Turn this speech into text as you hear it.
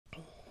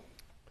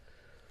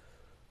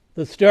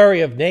The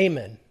story of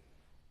Naaman,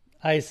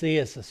 I see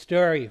as a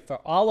story for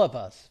all of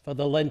us for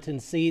the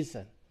Lenten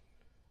season.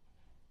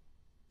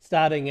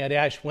 Starting at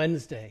Ash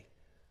Wednesday,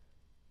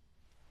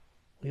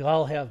 we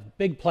all have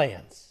big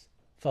plans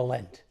for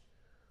Lent.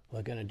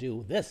 We're going to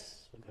do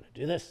this, we're going to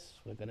do this,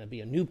 we're going to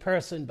be a new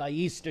person by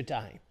Easter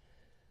time.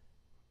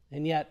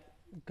 And yet,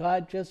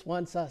 God just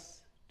wants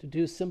us to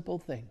do simple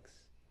things.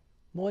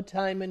 More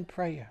time in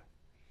prayer,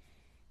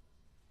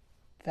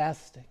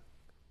 fasting,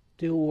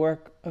 do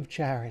work of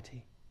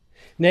charity.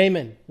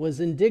 Naaman was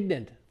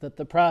indignant that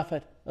the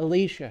prophet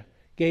Elisha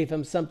gave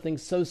him something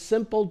so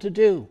simple to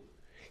do.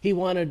 He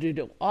wanted to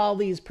do all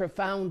these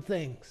profound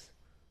things,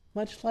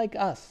 much like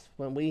us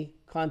when we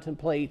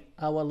contemplate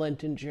our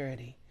Lenten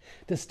journey.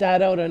 To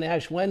start out on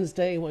Ash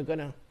Wednesday, we're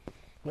gonna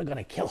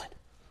kill it.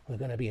 We're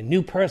going to be a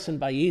new person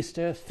by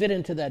Easter, fit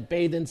into that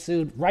bathing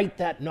suit, write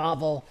that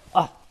novel,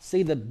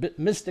 see the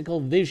mystical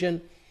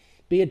vision,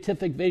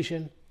 beatific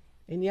vision.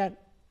 And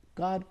yet,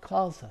 God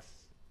calls us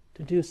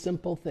to do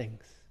simple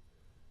things.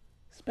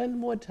 Spend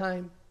more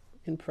time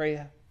in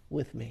prayer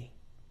with me.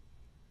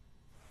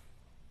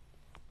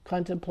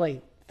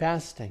 Contemplate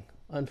fasting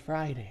on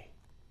Friday.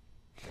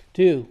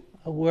 Do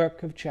a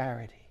work of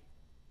charity.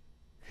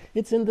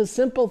 It's in the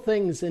simple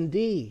things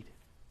indeed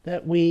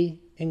that we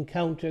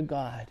encounter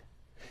God.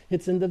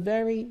 It's in the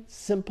very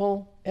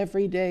simple,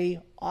 everyday,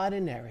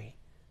 ordinary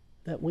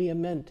that we are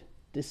meant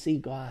to see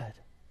God.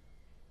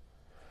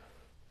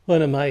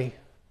 One of my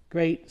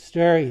great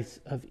stories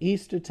of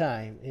Easter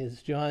time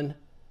is John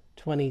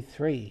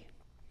 23.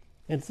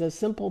 It's a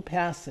simple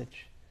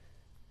passage.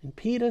 And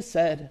Peter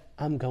said,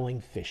 I'm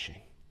going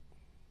fishing.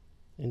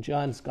 In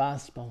John's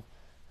Gospel,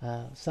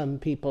 some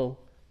people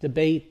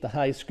debate, the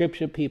high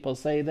scripture people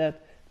say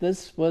that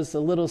this was a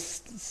little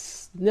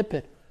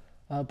snippet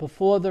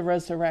before the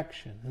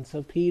resurrection. And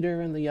so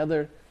Peter and the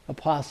other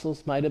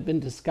apostles might have been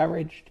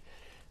discouraged.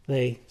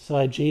 They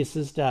saw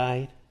Jesus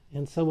died.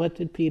 And so what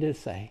did Peter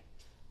say?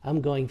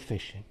 I'm going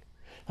fishing.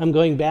 I'm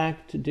going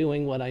back to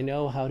doing what I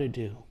know how to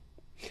do.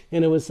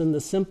 And it was in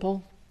the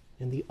simple,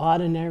 in the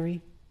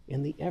ordinary,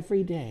 in the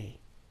everyday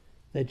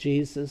that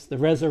Jesus, the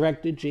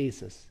resurrected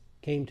Jesus,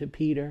 came to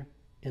Peter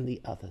and the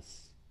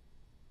others.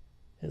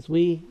 As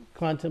we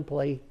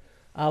contemplate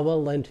our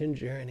Lenten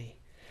journey,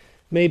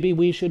 maybe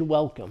we should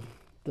welcome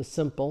the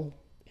simple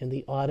and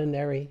the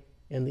ordinary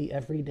and the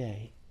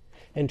everyday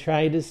and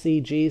try to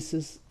see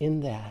Jesus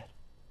in that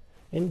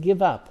and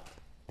give up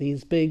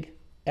these big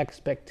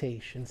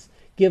expectations,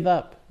 give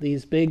up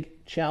these big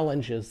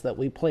challenges that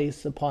we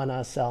place upon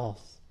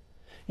ourselves.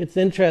 It's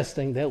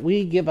interesting that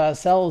we give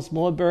ourselves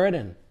more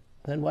burden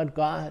than what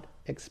God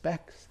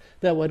expects,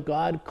 than what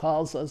God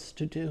calls us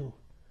to do.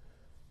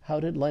 How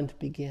did Lent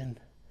begin?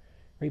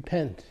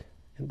 Repent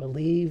and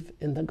believe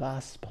in the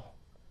gospel.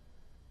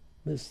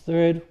 This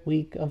third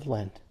week of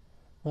Lent,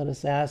 let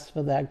us ask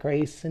for that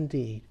grace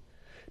indeed,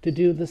 to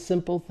do the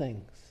simple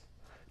things,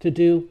 to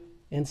do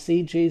and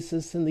see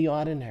Jesus in the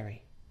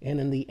ordinary and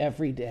in the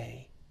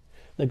everyday.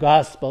 The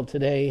gospel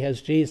today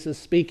has Jesus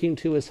speaking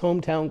to his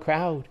hometown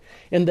crowd,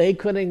 and they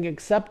couldn't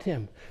accept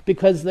him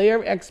because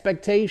their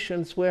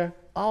expectations were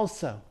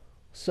also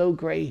so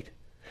great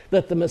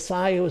that the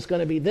Messiah was going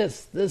to be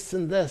this, this,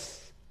 and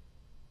this.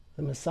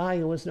 The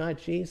Messiah was not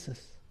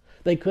Jesus.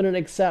 They couldn't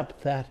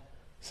accept that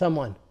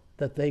someone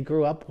that they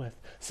grew up with,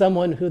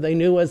 someone who they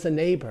knew as a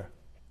neighbor,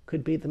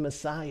 could be the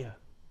Messiah,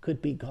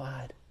 could be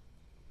God.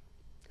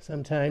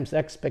 Sometimes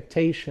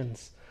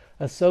expectations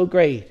are so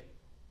great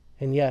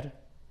and yet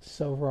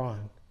so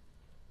wrong.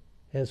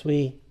 As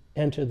we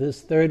enter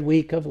this third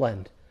week of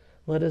Lent,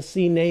 let us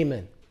see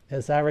Naaman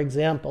as our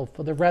example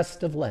for the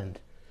rest of Lent.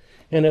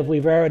 And if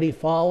we've already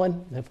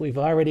fallen, if we've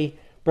already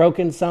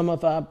broken some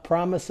of our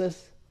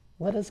promises,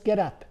 let us get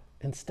up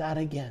and start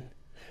again.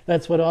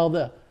 That's what all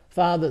the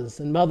fathers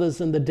and mothers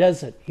in the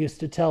desert used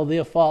to tell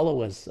their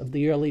followers of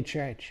the early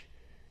church.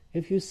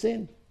 If you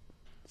sin,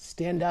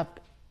 stand up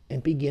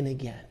and begin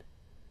again.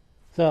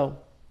 So,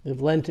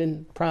 if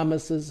Lenten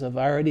promises have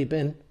already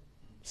been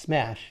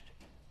smashed,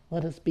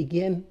 let us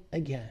begin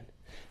again.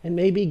 And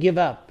maybe give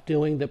up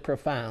doing the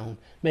profound.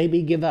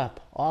 Maybe give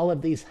up all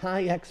of these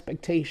high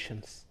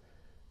expectations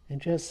and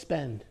just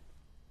spend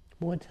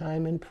more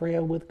time in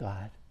prayer with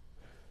God.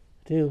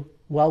 To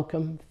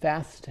welcome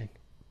fasting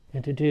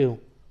and to do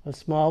a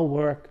small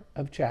work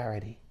of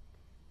charity.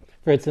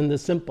 For it's in the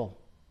simple,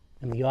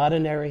 in the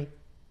ordinary,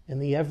 in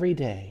the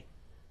everyday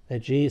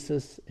that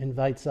Jesus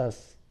invites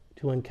us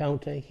to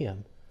encounter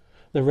him,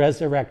 the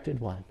resurrected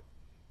one.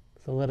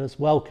 So let us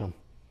welcome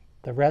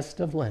the rest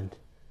of Lent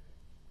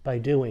by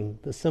doing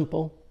the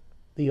simple,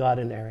 the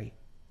ordinary,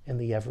 and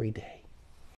the everyday.